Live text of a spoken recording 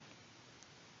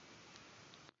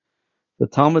The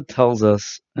Talmud tells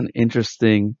us an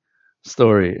interesting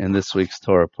story in this week's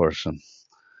Torah portion.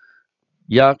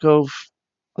 Yaakov,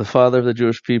 the father of the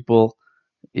Jewish people,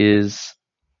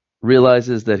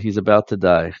 realizes that he's about to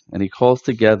die, and he calls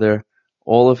together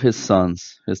all of his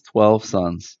sons, his 12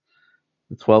 sons,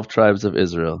 the 12 tribes of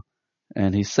Israel,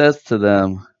 and he says to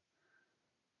them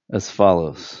as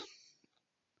follows.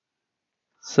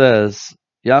 Says,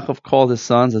 Yaakov called his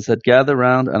sons and said, "Gather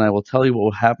round, and I will tell you what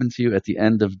will happen to you at the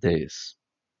end of days."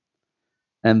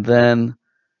 And then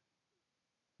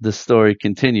the story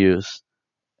continues,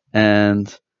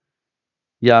 and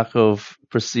Yaakov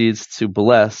proceeds to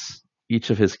bless each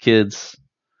of his kids,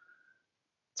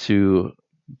 to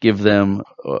give them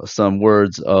some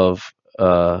words of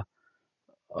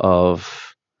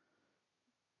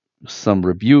some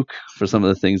rebuke for some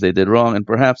of the things they did wrong, and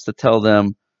perhaps to tell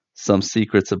them some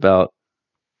secrets about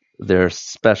their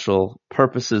special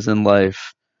purposes in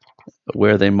life,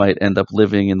 where they might end up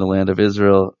living in the land of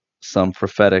Israel, some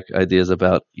prophetic ideas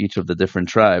about each of the different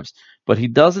tribes. But he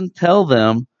doesn't tell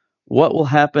them what will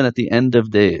happen at the end of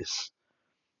days.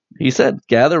 He said,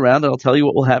 gather around and I'll tell you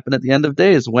what will happen at the end of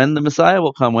days, when the Messiah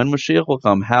will come, when Mashiach will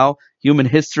come, how human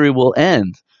history will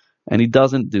end. And he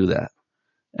doesn't do that.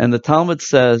 And the Talmud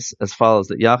says as follows,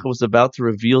 that Yaakov was about to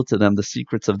reveal to them the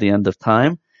secrets of the end of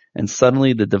time, and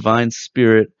suddenly the divine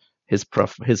spirit, his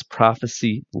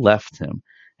prophecy left him,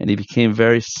 and he became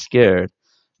very scared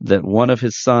that one of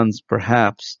his sons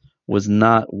perhaps was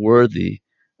not worthy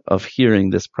of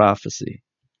hearing this prophecy.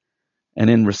 And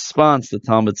in response, the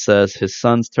Talmud says, his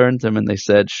sons turned to him and they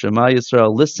said, Shema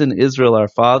Yisrael, listen, Israel, our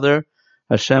father,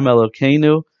 Hashem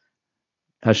Elokeinu,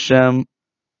 Hashem,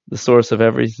 the source of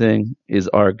everything, is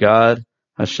our God.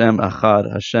 Hashem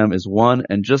Achad, Hashem is one.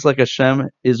 And just like Hashem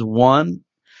is one,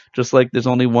 just like there's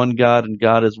only one God and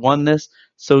God is oneness,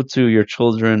 so too your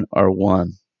children are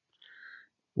one.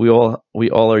 We all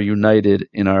are united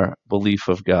in our belief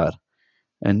of God.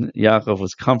 And Yaakov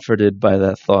was comforted by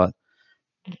that thought.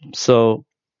 So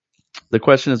the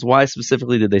question is, why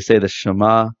specifically did they say the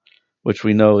Shema, which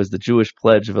we know is the Jewish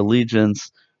pledge of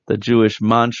allegiance, the Jewish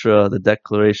mantra, the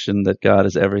declaration that God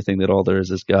is everything, that all there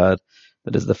is God,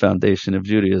 that is the foundation of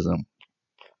Judaism.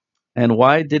 And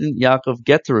why didn't Yaakov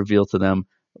get to reveal to them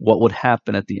what would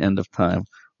happen at the end of time?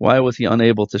 Why was he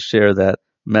unable to share that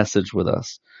message with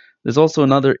us? There's also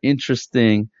another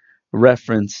interesting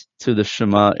reference to the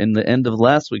Shema. In the end of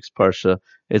last week's Parsha,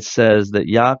 it says that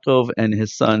Yaakov and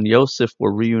his son Yosef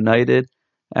were reunited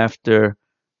after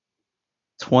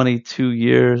 22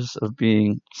 years of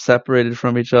being separated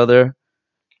from each other.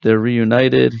 They're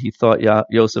reunited. He thought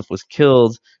Yosef was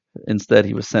killed. Instead,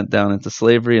 he was sent down into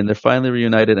slavery, and they're finally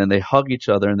reunited, and they hug each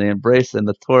other, and they embrace. And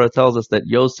the Torah tells us that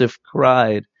Yosef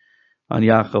cried on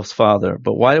Yaakov's father.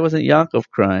 But why wasn't Yaakov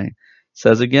crying? It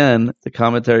says again, the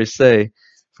commentaries say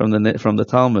from the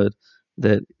Talmud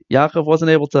that Yaakov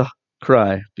wasn't able to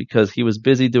cry because he was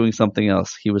busy doing something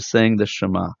else. He was saying the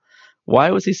Shema.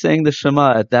 Why was he saying the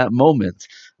Shema at that moment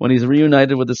when he's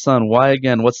reunited with his son? Why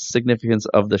again? What's the significance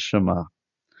of the Shema?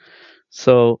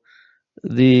 So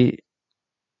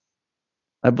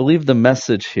I believe the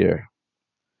message here,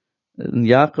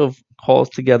 Yaakov calls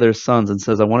together his sons and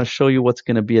says, I want to show you what's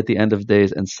going to be at the end of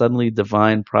days. And suddenly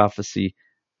divine prophecy,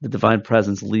 the divine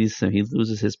presence leaves him. He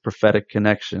loses his prophetic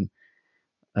connection.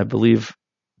 I believe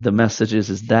the message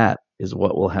is that is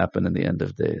what will happen in the end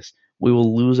of days. We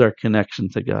will lose our connection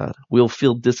to God. We'll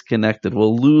feel disconnected.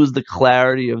 We'll lose the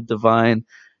clarity of divine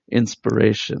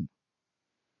inspiration.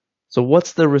 So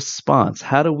what's the response?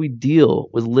 How do we deal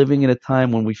with living in a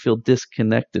time when we feel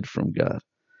disconnected from God?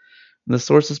 And the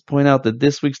sources point out that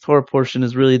this week's Torah portion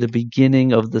is really the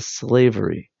beginning of the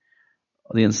slavery,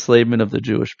 the enslavement of the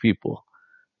Jewish people.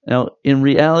 Now, in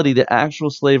reality, the actual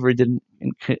slavery didn't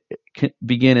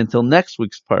begin until next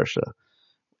week's Parsha,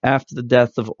 after the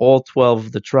death of all 12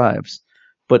 of the tribes.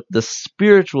 But the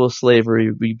spiritual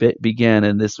slavery began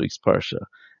in this week's Parsha.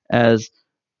 As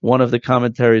one of the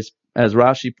commentaries, as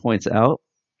Rashi points out,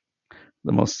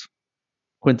 the most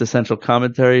quintessential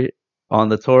commentary on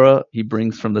the Torah, he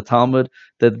brings from the Talmud,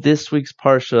 that this week's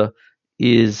Parsha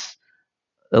is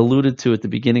alluded to at the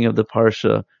beginning of the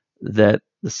Parsha, that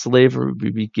the slavery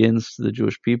begins to the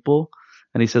Jewish people.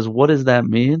 And he says, what does that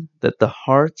mean? That the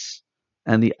hearts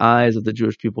and the eyes of the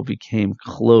Jewish people became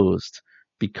closed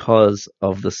because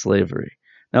of the slavery.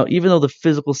 Now, even though the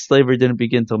physical slavery didn't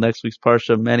begin until next week's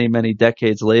Parsha, many, many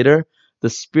decades later, the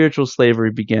spiritual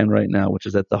slavery began right now, which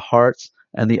is that the hearts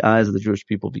and the eyes of the Jewish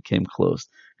people became closed.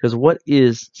 Because what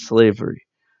is slavery?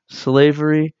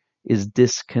 Slavery is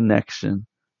disconnection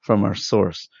from our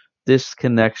source,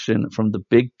 disconnection from the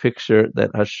big picture that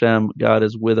Hashem, God,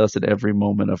 is with us at every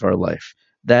moment of our life.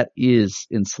 that is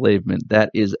enslavement. That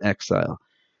is exile.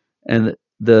 And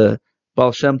the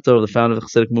Baal Shem Tov, the founder of the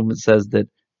Chassidic movement, says that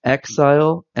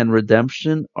exile and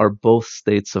redemption are both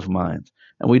states of mind.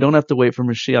 And we don't have to wait for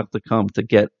Mashiach to come to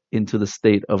get into the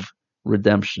state of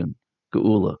redemption,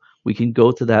 Geula. We can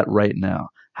go to that right now.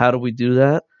 How do we do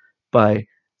that? By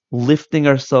lifting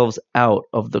ourselves out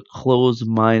of the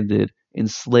closed-minded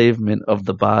enslavement of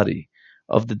the body,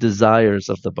 of the desires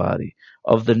of the body,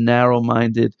 of the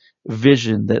narrow-minded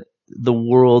vision that the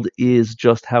world is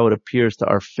just how it appears to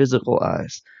our physical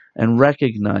eyes, and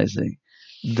recognizing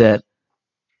that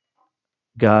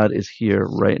God is here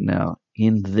right now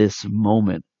in this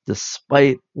moment,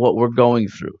 despite what we're going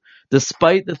through,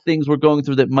 despite the things we're going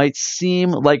through that might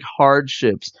seem like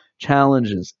hardships,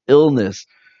 challenges, illness,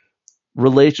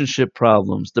 relationship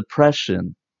problems,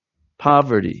 depression,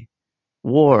 poverty,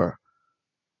 war,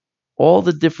 all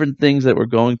the different things that we're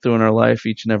going through in our life,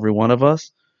 each and every one of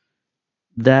us.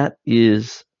 That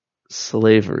is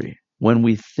slavery, when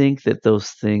we think that those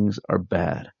things are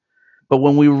bad. But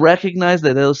when we recognize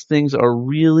that those things are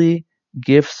really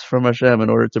gifts from Hashem in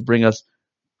order to bring us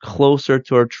closer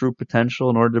to our true potential,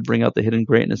 in order to bring out the hidden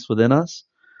greatness within us,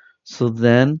 so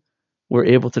then we're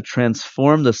able to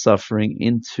transform the suffering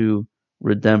into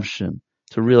redemption,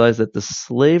 to realize that the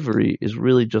slavery is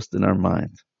really just in our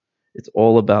mind. It's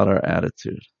all about our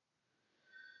attitude.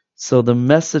 So the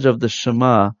message of the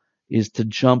Shema is to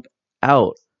jump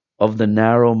out of the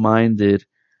narrow-minded,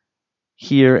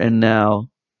 here and now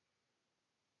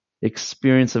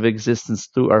experience of existence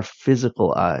through our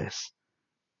physical eyes.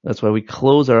 That's why we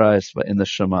close our eyes in the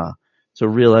Shema, to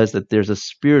realize that there's a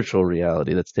spiritual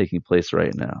reality that's taking place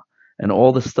right now. And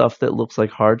all the stuff that looks like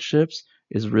hardships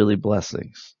is really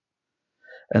blessings.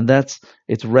 And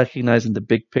it's recognizing the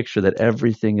big picture that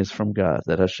everything is from God,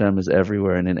 that Hashem is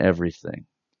everywhere and in everything.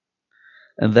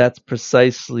 And that's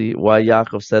precisely why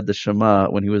Yaakov said the Shema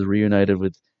when he was reunited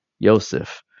with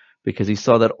Yosef, because he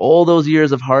saw that all those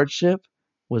years of hardship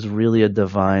was really a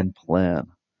divine plan.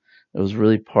 It was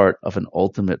really part of an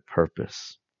ultimate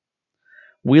purpose.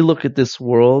 We look at this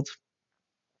world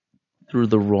through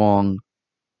the wrong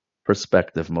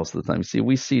perspective most of the time. You see,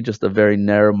 we see just a very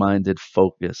narrow-minded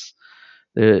focus.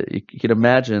 You can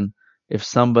imagine if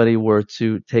somebody were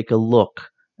to take a look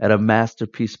at a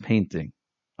masterpiece painting,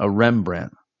 a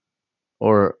Rembrandt,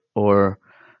 or a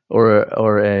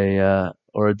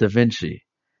Da Vinci.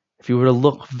 If you were to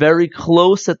look very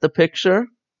close at the picture,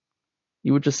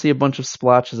 you would just see a bunch of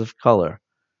splotches of color.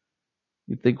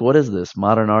 You'd think, what is this,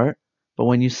 modern art? But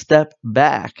when you step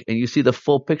back and you see the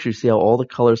full picture, you see how all the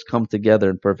colors come together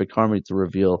in perfect harmony to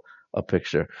reveal a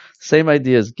picture. Same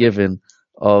idea is given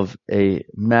of a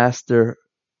master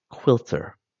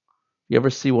quilter. You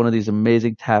ever see one of these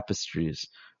amazing tapestries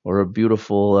or a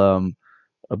beautiful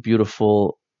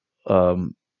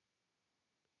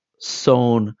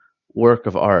sewn work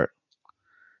of art?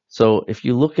 So if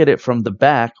you look at it from the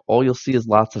back, all you'll see is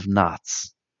lots of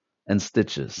knots and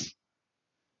stitches.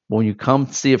 When you come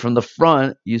to see it from the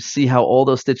front, you see how all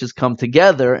those stitches come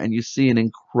together and you see an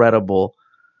incredible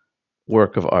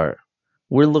work of art.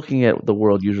 We're looking at the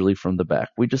world usually from the back.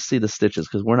 We just see the stitches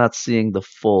because we're not seeing the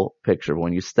full picture. But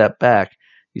when you step back,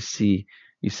 you see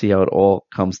how it all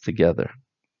comes together.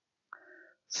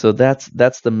 So that's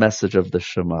the message of the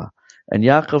Shema. And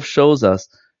Yaakov shows us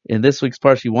in this week's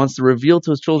Parsha, he wants to reveal to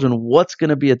his children what's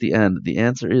going to be at the end. The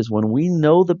answer is when we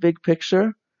know the big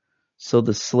picture, so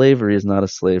the slavery is not a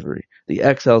slavery. The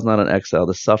exile is not an exile.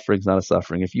 The suffering is not a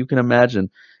suffering. If you can imagine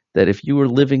that if you were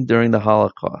living during the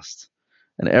Holocaust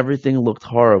and everything looked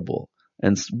horrible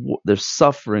and there's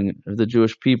suffering of the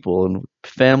Jewish people and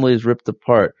families ripped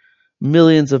apart,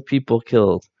 millions of people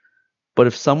killed. But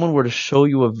if someone were to show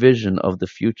you a vision of the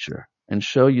future and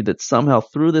show you that somehow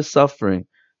through this suffering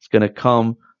is going to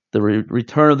come the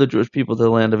return of the Jewish people to the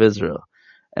land of Israel,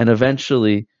 and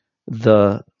eventually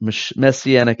the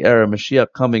Messianic era, Mashiach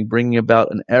coming, bringing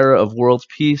about an era of world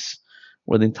peace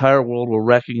where the entire world will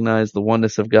recognize the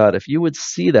oneness of God. If you would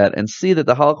see that and see that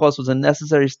the Holocaust was a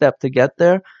necessary step to get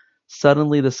there,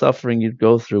 suddenly the suffering you'd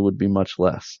go through would be much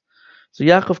less. So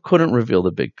Yaakov couldn't reveal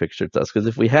the big picture to us, because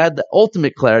if we had the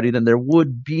ultimate clarity, then there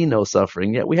would be no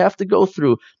suffering. Yet we have to go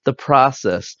through the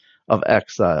process of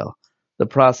exile, the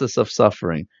process of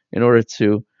suffering, in order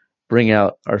to bring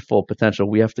out our full potential.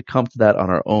 We have to come to that on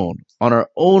our own. On our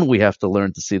own, we have to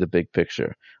learn to see the big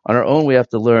picture. On our own, we have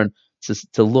to learn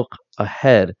to look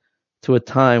ahead to a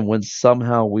time when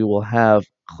somehow we will have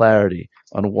clarity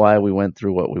on why we went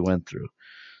through what we went through.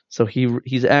 So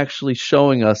he's actually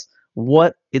showing us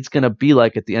what it's going to be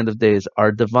like at the end of days.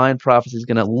 Our divine prophecy is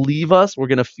going to leave us. We're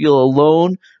going to feel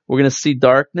alone. We're going to see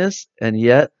darkness. And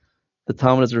yet the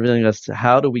Talmud is revealing us to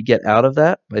how do we get out of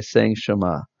that? By saying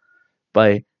Shema,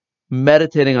 by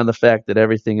meditating on the fact that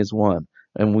everything is one.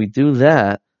 And when we do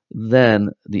that, then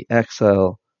the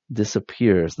exile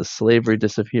disappears, the slavery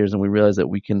disappears, and we realize that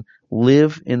we can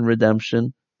live in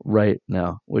redemption right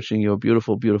now. Wishing you a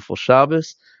beautiful, beautiful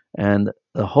Shabbos, and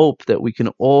the hope that we can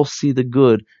all see the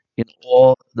good in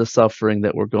all the suffering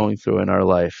that we're going through in our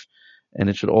life. And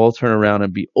it should all turn around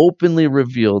and be openly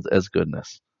revealed as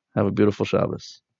goodness. Have a beautiful Shabbos.